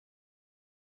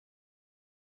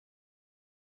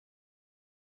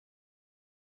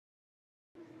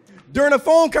During a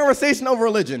phone conversation over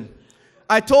religion,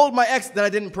 I told my ex that I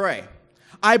didn't pray.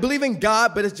 I believe in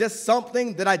God, but it's just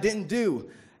something that I didn't do.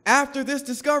 After this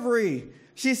discovery,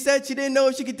 she said she didn't know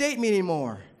if she could date me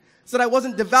anymore. Said I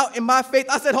wasn't devout in my faith.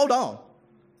 I said, hold on.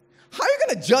 How are you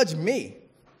going to judge me?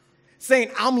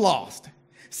 Saying I'm lost.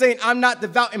 Saying I'm not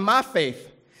devout in my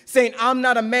faith. Saying I'm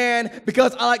not a man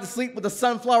because I like to sleep with the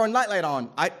sunflower nightlight on.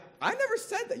 I never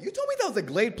said that. You told me that was a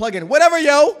Glade plug-in. Whatever,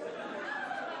 yo.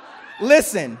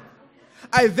 Listen.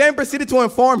 I then proceeded to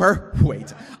inform her,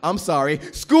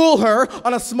 school her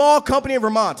on a small company in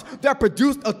Vermont that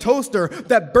produced a toaster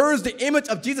that burns the image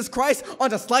of Jesus Christ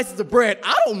onto slices of bread.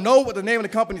 I don't know what the name of the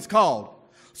company's called.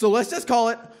 So let's just call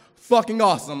it fucking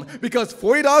awesome, because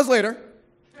 $40 later,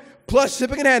 plus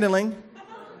shipping and handling,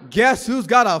 guess who's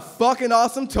got a fucking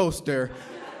awesome toaster?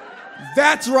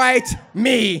 That's right,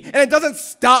 me. And it doesn't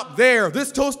stop there.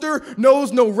 This toaster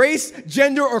knows no race,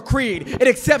 gender, or creed. It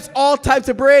accepts all types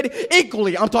of bread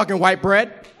equally. I'm talking white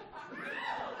bread,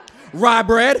 rye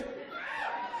bread,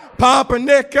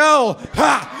 pumpernickel,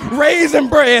 raisin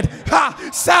bread,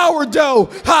 sourdough.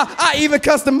 I even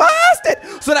customized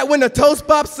it so that when the toast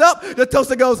pops up, the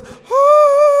toaster goes,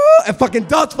 and fucking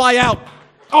ducks fly out.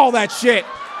 All that shit.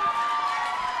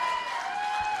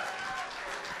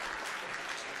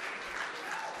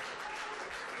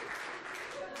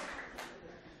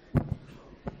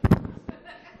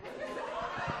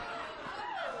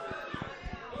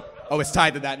 Oh, it's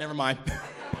tied to that. Never mind.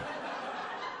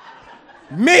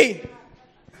 Me.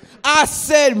 I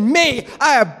said me.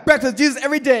 I have breakfast with Jesus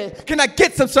every day. Can I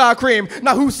get some sour cream?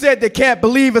 Now, who said they can't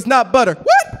believe it's not butter?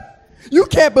 What? You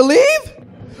can't believe?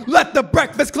 Let the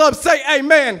Breakfast Club say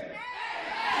amen.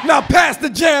 Now pass the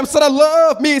jam, said I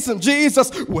love me some Jesus.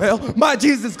 Well, my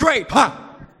Jesus is great,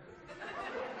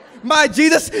 My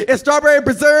Jesus is strawberry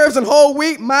preserves and whole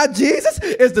wheat. My Jesus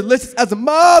is delicious as a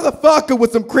motherfucker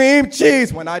with some cream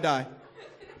cheese when I die.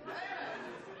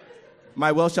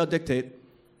 My will shall dictate.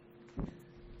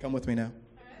 Come with me now.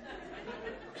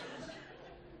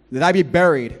 That I be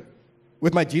buried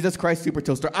with my Jesus Christ super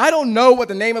toaster. I don't know what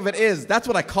the name of it is. That's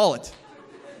what I call it.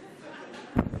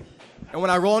 And when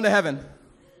I roll into heaven,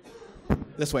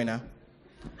 this way now,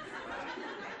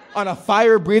 on a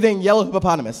fire-breathing yellow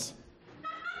hippopotamus,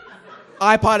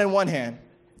 iPod in one hand,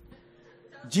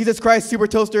 Jesus Christ super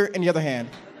toaster in the other hand.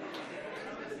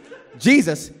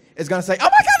 Jesus is gonna say, oh my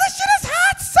God, this shit is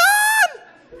hot,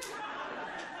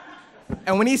 son!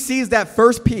 And when he sees that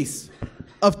first piece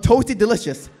of toasty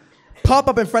delicious pop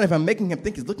up in front of him, making him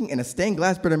think he's looking in a stained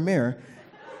glass mirror,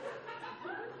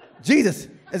 Jesus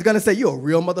is gonna say, you're a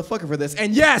real motherfucker for this.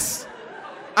 And yes,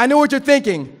 I know what you're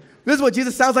thinking. This is what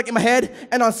Jesus sounds like in my head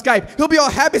and on Skype. He'll be all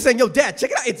happy saying, yo, Dad,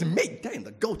 check it out. It's me. Damn,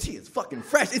 the goatee is fucking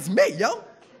fresh. It's me, yo.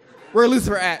 Where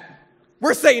Lucifer at?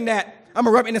 Where's Satan at? I'm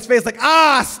gonna rub it in his face like,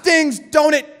 stings,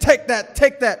 don't it? Take that,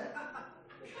 take that.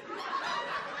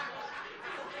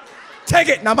 Take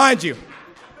it. Now, mind you,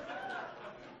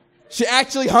 she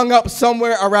actually hung up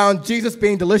somewhere around Jesus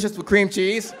being delicious with cream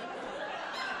cheese.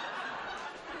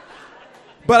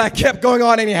 But I kept going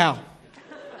on anyhow.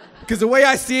 Because the way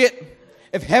I see it,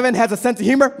 if heaven has a sense of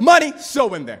humor, money,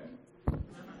 so in there.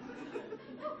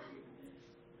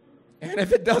 And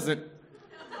if it doesn't,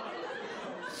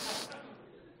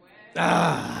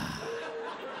 had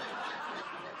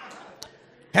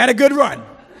a good run.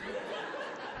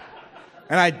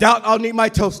 And I doubt I'll need my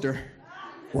toaster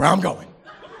where I'm going.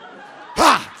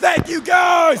 Thank you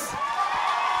guys!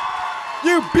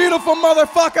 You beautiful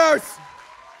motherfuckers!